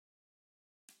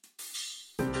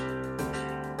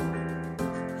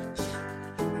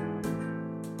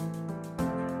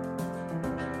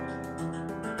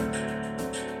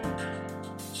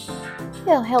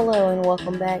Well, hello and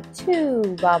welcome back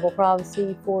to Bible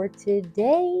Prophecy for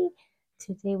today.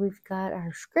 Today we've got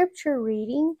our scripture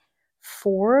reading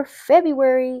for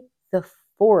February the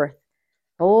 4th.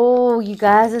 Oh, you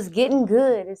guys, it's getting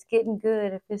good. It's getting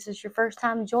good. If this is your first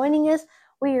time joining us,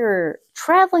 we are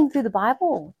traveling through the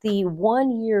Bible, the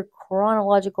 1-year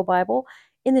chronological Bible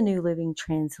in the New Living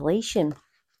Translation.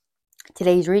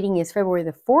 Today's reading is February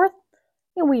the 4th.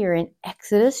 And we are in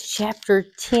Exodus chapter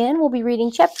 10. We'll be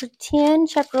reading chapter 10,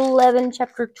 chapter 11,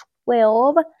 chapter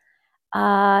 12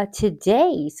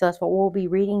 today. So that's what we'll be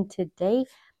reading today.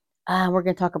 We're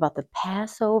going to talk about the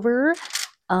Passover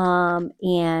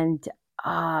and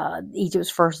Egypt's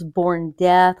firstborn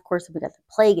death. Of course, we got the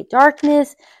plague of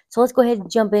darkness. So let's go ahead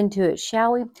and jump into it,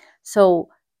 shall we? So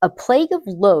a plague of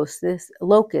locusts,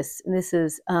 and this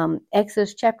is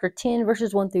Exodus chapter 10,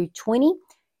 verses 1 through 20.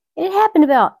 It happened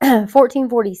about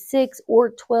 1446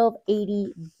 or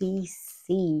 1280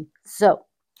 BC. So,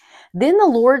 then the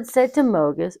Lord said to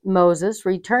Moses,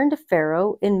 return to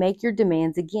Pharaoh and make your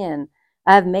demands again.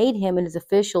 I have made him and his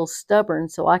officials stubborn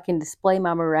so I can display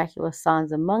my miraculous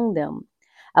signs among them.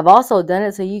 I've also done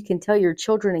it so you can tell your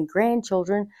children and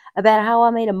grandchildren about how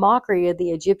I made a mockery of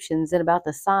the Egyptians and about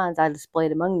the signs I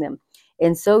displayed among them.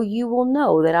 And so you will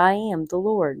know that I am the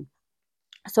Lord.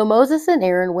 So Moses and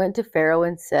Aaron went to Pharaoh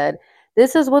and said,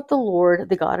 this is what the Lord,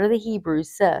 the God of the Hebrews,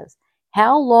 says.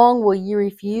 How long will you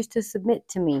refuse to submit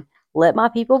to me? Let my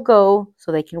people go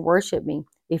so they can worship me.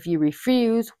 If you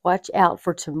refuse, watch out,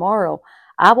 for tomorrow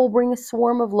I will bring a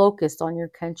swarm of locusts on your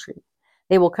country.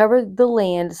 They will cover the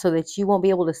land so that you won't be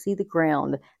able to see the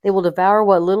ground. They will devour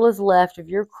what little is left of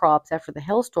your crops after the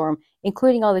hailstorm,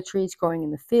 including all the trees growing in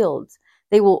the fields.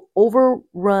 They will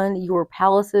overrun your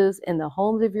palaces and the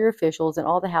homes of your officials and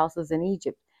all the houses in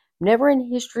Egypt. Never in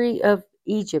the history of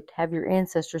Egypt have your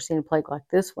ancestors seen a plague like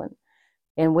this one.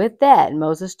 And with that,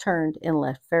 Moses turned and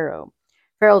left Pharaoh.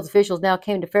 Pharaoh's officials now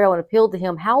came to Pharaoh and appealed to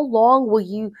him, how long will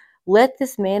you let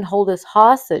this man hold us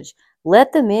hostage?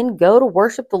 Let the men go to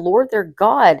worship the Lord their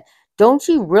God. Don't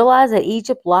you realize that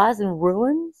Egypt lies in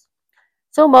ruins?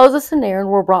 So Moses and Aaron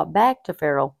were brought back to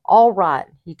Pharaoh. All right,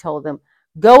 he told them,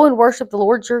 go and worship the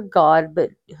Lord your God, but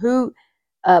who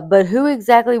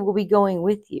exactly will be going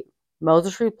with you?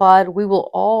 Moses replied, we will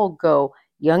all go,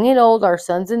 young and old, our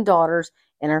sons and daughters,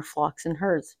 and our flocks and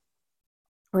herds.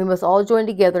 We must all join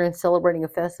together in celebrating a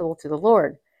festival to the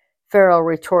Lord. Pharaoh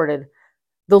retorted,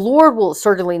 the Lord will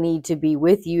certainly need to be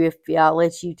with you if I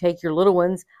let you take your little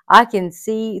ones. I can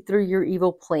see through your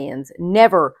evil plans.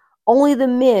 Never. Only the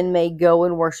men may go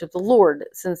and worship the Lord,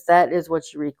 since that is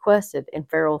what you requested. And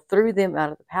Pharaoh threw them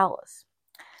out of the palace.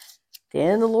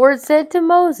 Then the Lord said to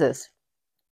Moses,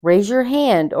 raise your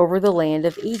hand over the land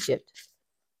of Egypt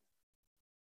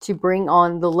to bring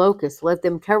on the locusts. Let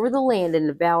them cover the land and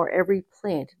devour every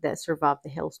plant that survived the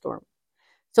hailstorm.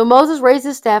 So Moses raised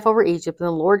his staff over Egypt, and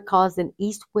the Lord caused an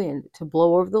east wind to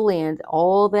blow over the land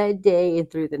all that day and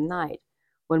through the night.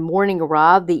 When morning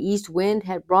arrived, the east wind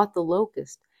had brought the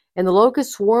locust, and the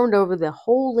locusts swarmed over the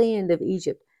whole land of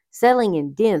Egypt, settling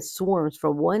in dense swarms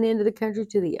from one end of the country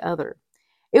to the other.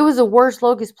 It was the worst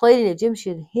locust plague in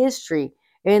Egyptian history,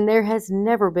 and there has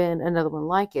never been another one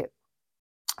like it.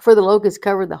 For the locusts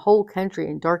covered the whole country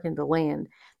and darkened the land.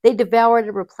 They devoured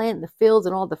every plant in the fields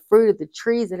and all the fruit of the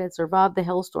trees that had survived the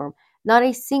hailstorm. Not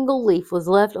a single leaf was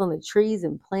left on the trees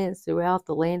and plants throughout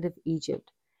the land of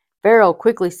Egypt. Pharaoh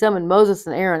quickly summoned Moses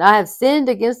and Aaron. I have sinned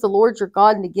against the Lord your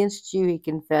God and against you, he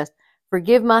confessed.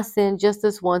 Forgive my sin just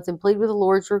this once and plead with the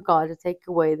Lord your God to take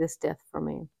away this death from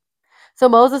me. So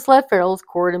Moses left Pharaoh's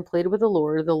court and pleaded with the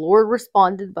Lord. The Lord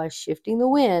responded by shifting the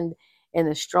wind, and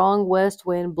the strong west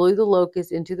wind blew the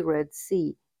locusts into the Red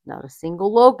Sea. Not a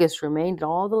single locust remained in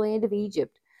all the land of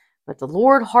Egypt. But the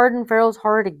Lord hardened Pharaoh's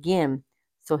heart again,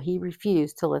 so he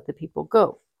refused to let the people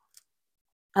go.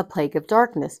 A plague of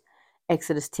darkness.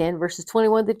 Exodus 10, verses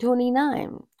 21 to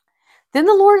 29. Then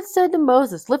the Lord said to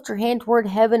Moses, lift your hand toward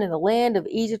heaven, and the land of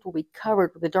Egypt will be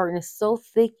covered with a darkness so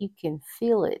thick you can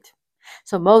feel it.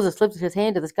 So Moses lifted his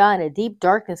hand to the sky, and a deep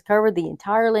darkness covered the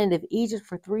entire land of Egypt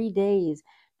for 3 days.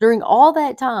 During all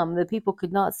that time, the people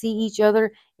could not see each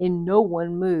other, and no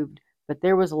one moved. But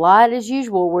there was light as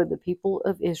usual where the people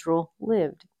of Israel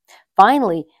lived.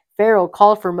 Finally, Pharaoh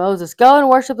called for Moses. Go and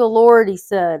worship the Lord, he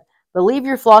said. But leave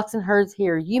your flocks and herds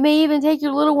here. You may even take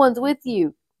your little ones with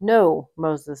you. No,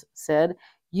 Moses said.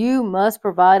 You must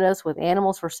provide us with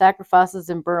animals for sacrifices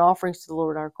and burnt offerings to the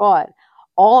Lord our God.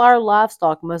 All our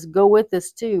livestock must go with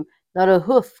us too. Not a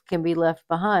hoof can be left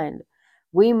behind.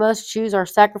 We must choose our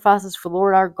sacrifices for the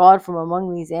Lord our God from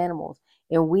among these animals,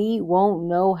 and we won't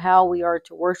know how we are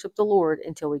to worship the Lord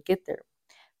until we get there.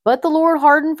 But the Lord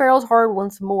hardened Pharaoh's heart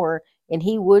once more, and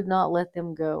he would not let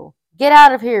them go. Get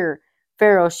out of here,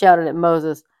 Pharaoh shouted at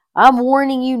Moses. I'm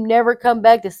warning you, never come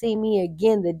back to see me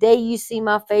again. The day you see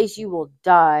my face, you will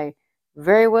die.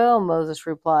 Very well, Moses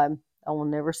replied. I will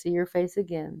never see your face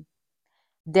again.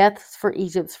 Deaths for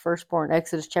Egypt's firstborn.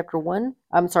 Exodus chapter 11,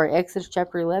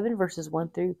 verses 1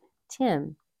 through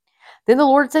 10. Then the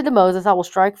Lord said to Moses, I will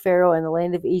strike Pharaoh and the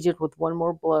land of Egypt with one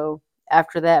more blow.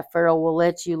 After that, Pharaoh will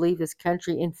let you leave his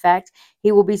country. In fact,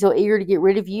 he will be so eager to get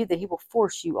rid of you that he will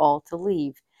force you all to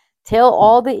leave. Tell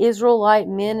all the Israelite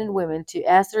men and women to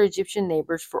ask their Egyptian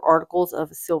neighbors for articles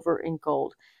of silver and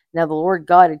gold. Now the Lord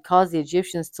God had caused the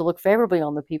Egyptians to look favorably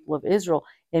on the people of Israel,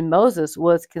 and Moses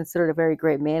was considered a very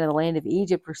great man in the land of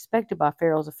Egypt, respected by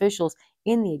Pharaoh's officials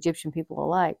and the Egyptian people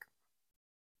alike.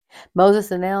 Moses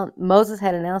had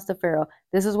announced to Pharaoh,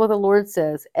 this is what the Lord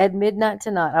says, at midnight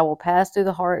tonight I will pass through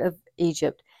the heart of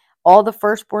Egypt. All the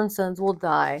firstborn sons will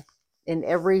die in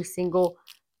every family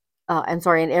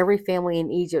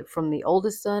in Egypt, from the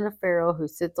oldest son of Pharaoh who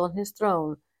sits on his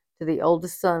throne to the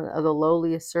oldest son of the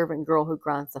lowliest servant girl who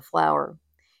grinds the flour.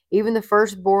 Even the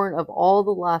firstborn of all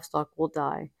the livestock will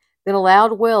die. Then a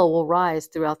loud wail will rise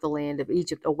throughout the land of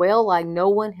Egypt, a wail like no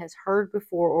one has heard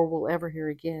before or will ever hear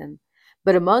again.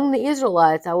 But among the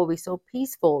Israelites I will be so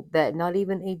peaceful that not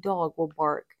even a dog will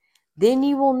bark. Then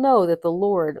you will know that the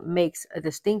Lord makes a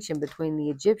distinction between the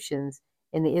Egyptians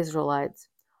and the Israelites.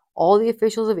 All the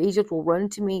officials of Egypt will run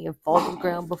to me and fall to the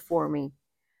ground before me.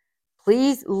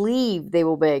 Please leave, they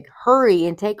will beg. Hurry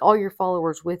and take all your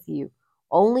followers with you.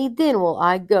 Only then will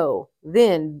I go.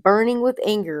 Then, burning with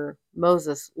anger,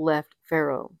 Moses left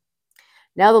Pharaoh.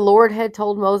 Now the Lord had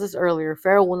told Moses earlier,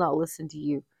 Pharaoh will not listen to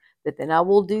you, but then I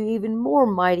will do even more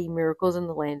mighty miracles in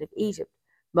the land of Egypt.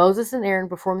 Moses and Aaron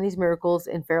performed these miracles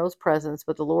in Pharaoh's presence,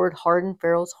 but the Lord hardened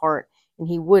Pharaoh's heart, and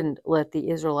he wouldn't let the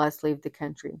Israelites leave the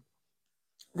country.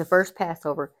 The first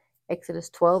Passover, Exodus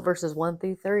 12, verses 1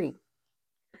 through 30.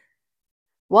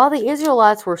 While the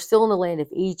Israelites were still in the land of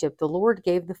Egypt, the Lord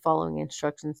gave the following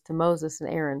instructions to Moses and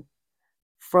Aaron.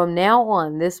 From now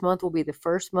on, this month will be the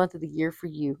first month of the year for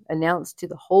you. Announce to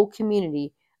the whole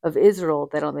community of Israel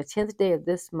that on the 10th day of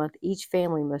this month, each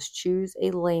family must choose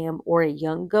a lamb or a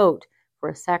young goat for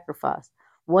a sacrifice,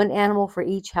 one animal for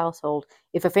each household.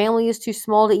 If a family is too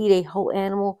small to eat a whole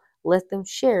animal, let them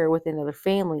share with another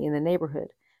family in the neighborhood.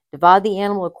 Divide the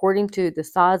animal according to the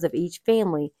size of each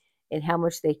family and how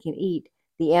much they can eat.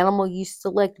 The animal you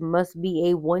select must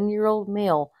be a 1-year-old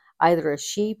male, either a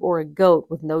sheep or a goat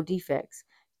with no defects.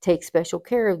 Take special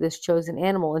care of this chosen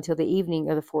animal until the evening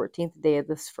of the 14th day of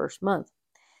this first month.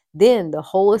 Then the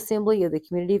whole assembly of the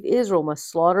community of Israel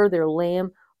must slaughter their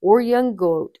lamb or young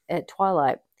goat at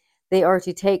twilight. They are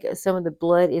to take some of the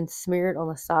blood and smear it on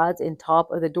the sides and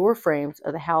top of the door frames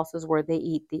of the houses where they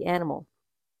eat the animal.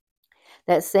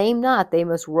 That same night they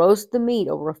must roast the meat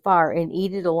over a fire and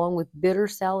eat it along with bitter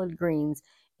salad greens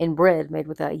and bread made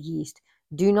without yeast.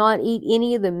 Do not eat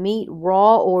any of the meat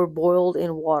raw or boiled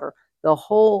in water. The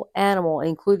whole animal,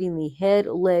 including the head,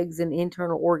 legs, and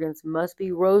internal organs, must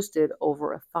be roasted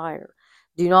over a fire.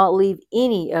 Do not leave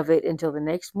any of it until the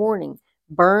next morning.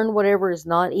 Burn whatever is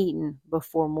not eaten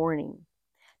before morning.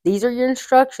 These are your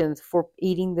instructions for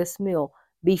eating this meal.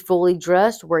 Be fully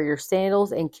dressed, wear your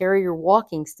sandals, and carry your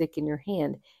walking stick in your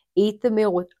hand. Eat the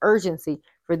meal with urgency,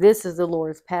 for this is the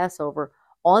Lord's Passover.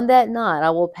 On that night I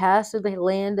will pass through the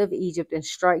land of Egypt and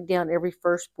strike down every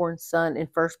firstborn son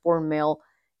and firstborn male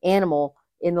animal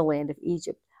in the land of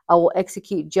Egypt. I will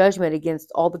execute judgment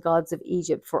against all the gods of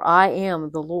Egypt, for I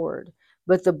am the Lord.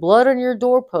 But the blood on your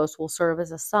doorpost will serve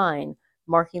as a sign,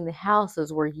 marking the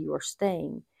houses where you are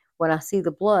staying. When I see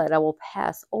the blood, I will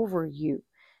pass over you.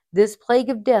 This plague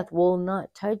of death will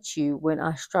not touch you when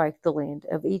I strike the land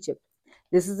of Egypt.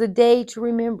 This is a day to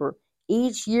remember.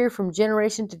 Each year from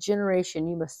generation to generation,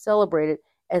 you must celebrate it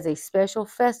as a special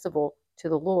festival to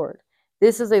the Lord.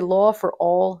 This is a law for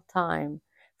all time.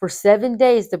 For 7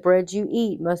 days, the bread you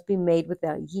eat must be made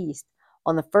without yeast.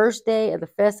 On the first day of the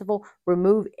festival,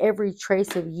 remove every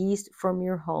trace of yeast from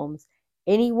your homes.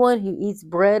 Anyone who eats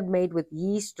bread made with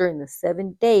yeast during the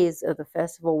 7 days of the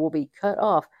festival will be cut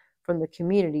off from the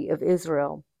community of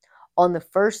Israel. On the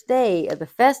first day of the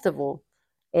festival,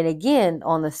 and again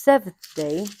on the 7th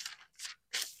day,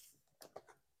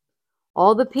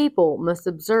 all the people must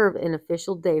observe an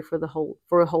official day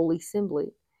for a holy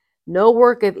assembly. No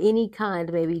work of any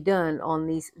kind may be done on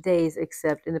these days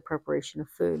except in the preparation of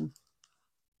food.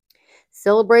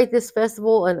 Celebrate this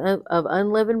festival of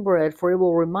unleavened bread, for it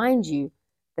will remind you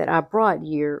that I brought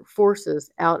your forces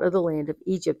out of the land of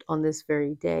Egypt on this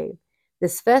very day.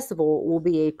 This festival will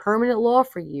be a permanent law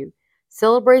for you.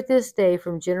 Celebrate this day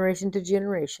from generation to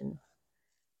generation.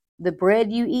 The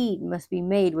bread you eat must be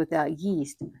made without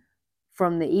yeast,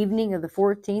 from the evening of the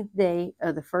 14th day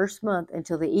of the first month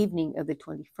until the evening of the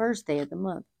 21st day of the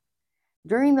month.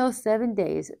 During those 7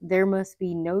 days, there must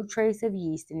be no trace of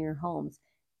yeast in your homes.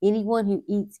 Anyone who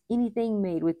eats anything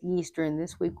made with yeast during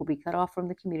this week will be cut off from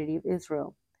the community of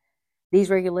Israel.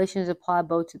 These regulations apply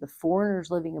both to the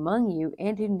foreigners living among you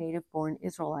and to native-born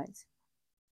Israelites.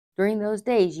 During those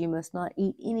days, you must not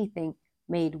eat anything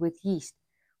made with yeast.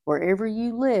 Wherever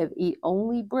you live, eat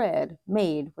only bread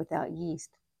made without yeast.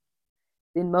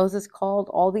 Then Moses called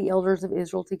all the elders of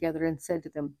Israel together and said to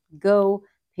them, Go,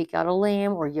 pick out a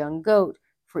lamb or young goat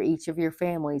for each of your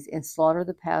families and slaughter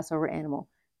the Passover animal.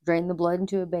 Drain the blood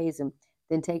into a basin.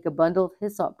 Then take a bundle of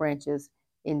hyssop branches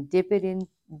and dip it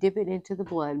into the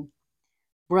blood.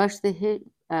 Brush the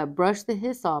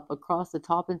hyssop across the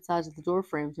top and sides of the door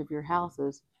frames of your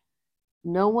houses.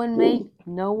 No one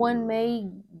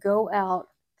may go out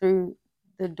through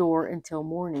the door until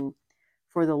morning,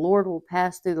 for the Lord will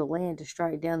pass through the land to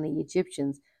strike down the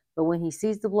Egyptians. But when he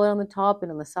sees the blood on the top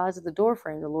and on the sides of the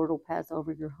doorframe, the Lord will pass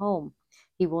over your home.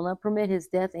 He will not permit his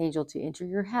death angel to enter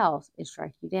your house and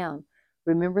strike you down.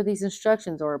 Remember, these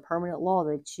instructions are a permanent law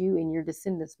that you and your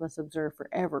descendants must observe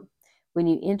forever. When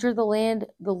you enter the land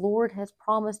the Lord has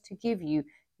promised to give you,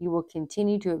 you will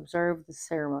continue to observe the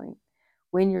ceremony.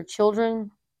 When your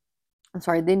children,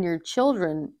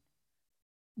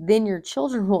 then your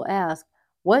children will ask,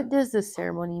 What does this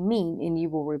ceremony mean? And you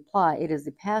will reply, It is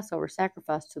the Passover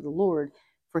sacrifice to the Lord,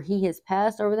 for he has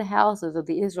passed over the houses of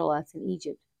the Israelites in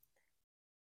Egypt.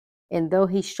 And though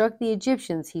he struck the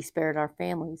Egyptians, he spared our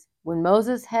families. When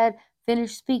Moses had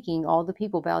finished speaking, all the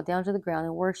people bowed down to the ground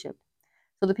and worshipped.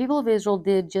 So the people of Israel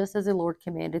did just as the Lord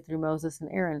commanded through Moses and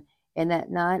Aaron. And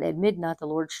that night at midnight the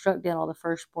Lord struck down all the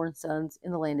firstborn sons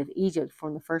in the land of Egypt,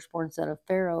 from the firstborn son of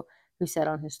Pharaoh who sat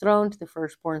on his throne to the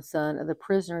firstborn son of the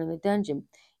prisoner in the dungeon.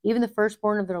 Even the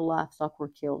firstborn of their livestock were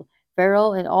killed.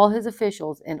 Pharaoh and all his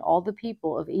officials and all the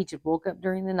people of Egypt woke up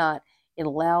during the night, and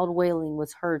loud wailing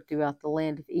was heard throughout the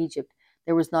land of Egypt.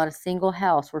 There was not a single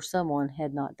house where someone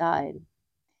had not died.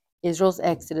 Israel's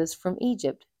exodus from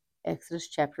Egypt. Exodus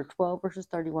chapter 12, verses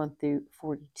 31 through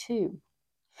 42.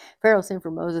 Pharaoh sent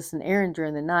for Moses and Aaron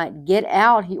during the night. Get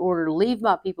out, he ordered. Leave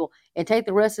my people and take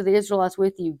the rest of the Israelites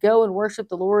with you. Go and worship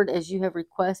the Lord as you have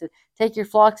requested. Take your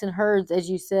flocks and herds as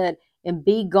you said, and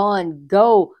be gone.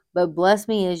 Go, but bless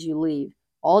me as you leave.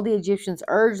 All the Egyptians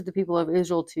urged the people of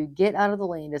Israel to get out of the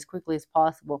land as quickly as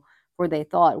possible, for they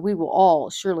thought, we will all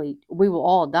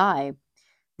die.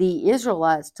 The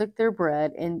Israelites took their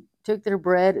bread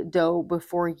dough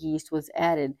before yeast was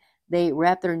added. They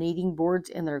wrapped their kneading boards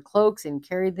in their cloaks and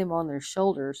carried them on their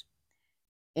shoulders.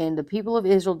 And the people of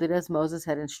Israel did as Moses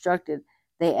had instructed.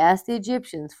 They asked the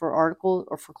Egyptians for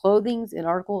clothing and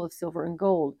articles of silver and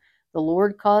gold. The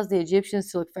Lord caused the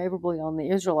Egyptians to look favorably on the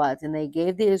Israelites, and they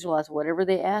gave the Israelites whatever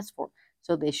they asked for.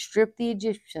 So they stripped the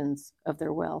Egyptians of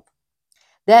their wealth.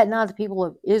 That night the people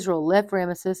of Israel left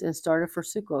Ramesses and started for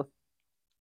Succoth.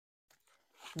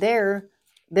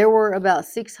 There were about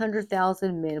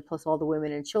 600,000 men, plus all the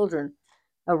women and children.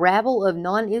 A rabble of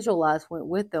non-Israelites went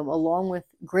with them, along with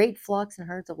great flocks and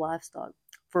herds of livestock.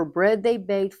 For bread they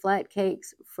baked flat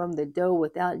cakes from the dough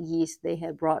without yeast they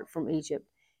had brought from Egypt.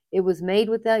 It was made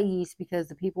without yeast because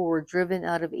the people were driven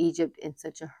out of Egypt in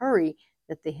such a hurry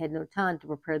that they had no time to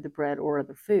prepare the bread or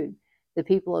other food. The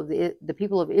people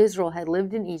of Israel had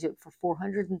lived in Egypt for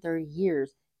 430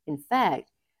 years. In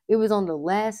fact, it was on the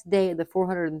last day of the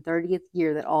 430th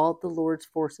year that all the Lord's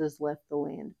forces left the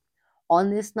land. On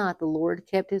this night, the Lord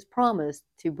kept his promise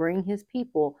to bring his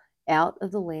people out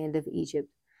of the land of Egypt.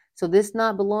 So this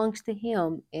night belongs to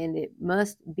him, and it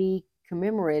must be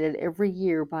commemorated every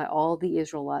year by all the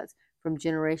Israelites from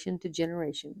generation to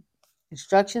generation.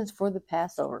 Instructions for the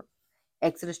Passover.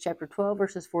 Exodus chapter 12,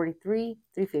 verses 43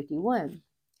 through 51.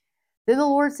 Then the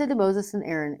Lord said to Moses and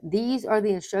Aaron, These are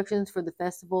the instructions for the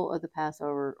festival of the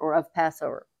Passover, or of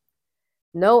Passover.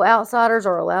 No outsiders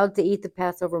are allowed to eat the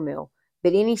Passover meal,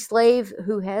 but any slave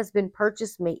who has been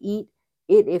purchased may eat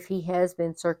it if he has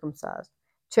been circumcised.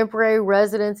 Temporary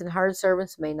residents and hired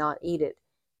servants may not eat it.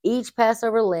 Each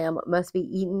Passover lamb must be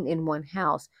eaten in one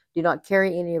house. Do not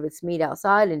carry any of its meat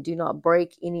outside, and do not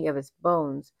break any of its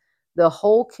bones. The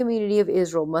whole community of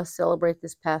Israel must celebrate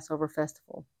this Passover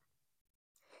festival.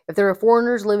 If there are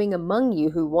foreigners living among you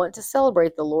who want to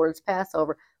celebrate the Lord's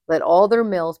Passover, let all their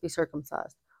males be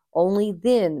circumcised. Only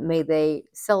then may they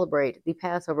celebrate the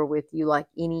Passover with you like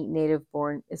any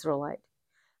native-born Israelite.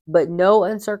 But no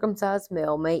uncircumcised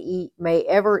male may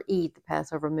ever eat the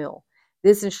Passover meal.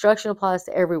 This instruction applies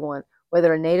to everyone,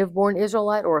 whether a native-born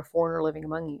Israelite or a foreigner living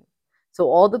among you. So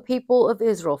all the people of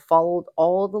Israel followed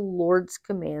all the Lord's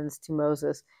commands to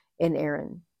Moses and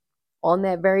Aaron. On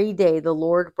that very day, the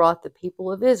Lord brought the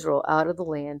people of Israel out of the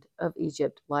land of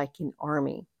Egypt like an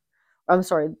army. I'm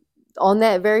sorry. On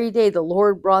that very day, the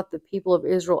Lord brought the people of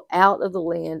Israel out of the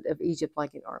land of Egypt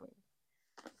like an army.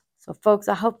 So, folks,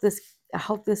 I hope this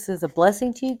is a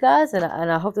blessing to you guys, and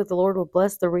I hope that the Lord will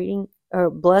bless the reading or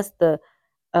bless the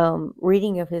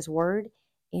reading of His Word.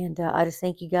 And I just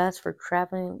thank you guys for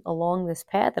traveling along this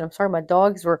path. And I'm sorry, my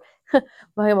dogs were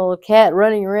my little cat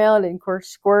running around, and of course,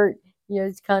 Squirt.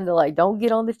 It's kind of like, don't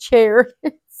get on the chair.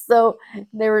 So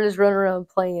they were just running around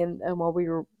playing while we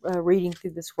were reading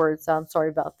through this word. So I'm sorry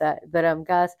about that. But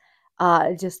guys,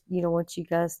 I just want you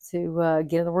guys to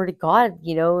get in the Word of God,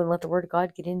 and let the Word of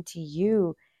God get into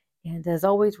you. And as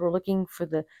always, we're looking for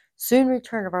the soon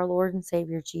return of our Lord and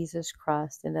Savior Jesus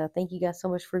Christ. And thank you guys so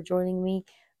much for joining me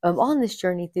on this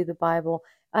journey through the Bible.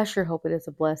 I sure hope it is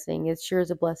a blessing. It sure is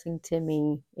a blessing to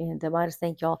me. And I just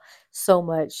thank y'all so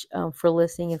much for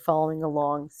listening and following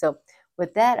along. So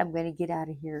with that, I'm going to get out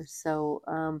of here. So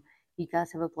you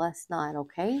guys have a blessed night,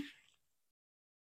 okay?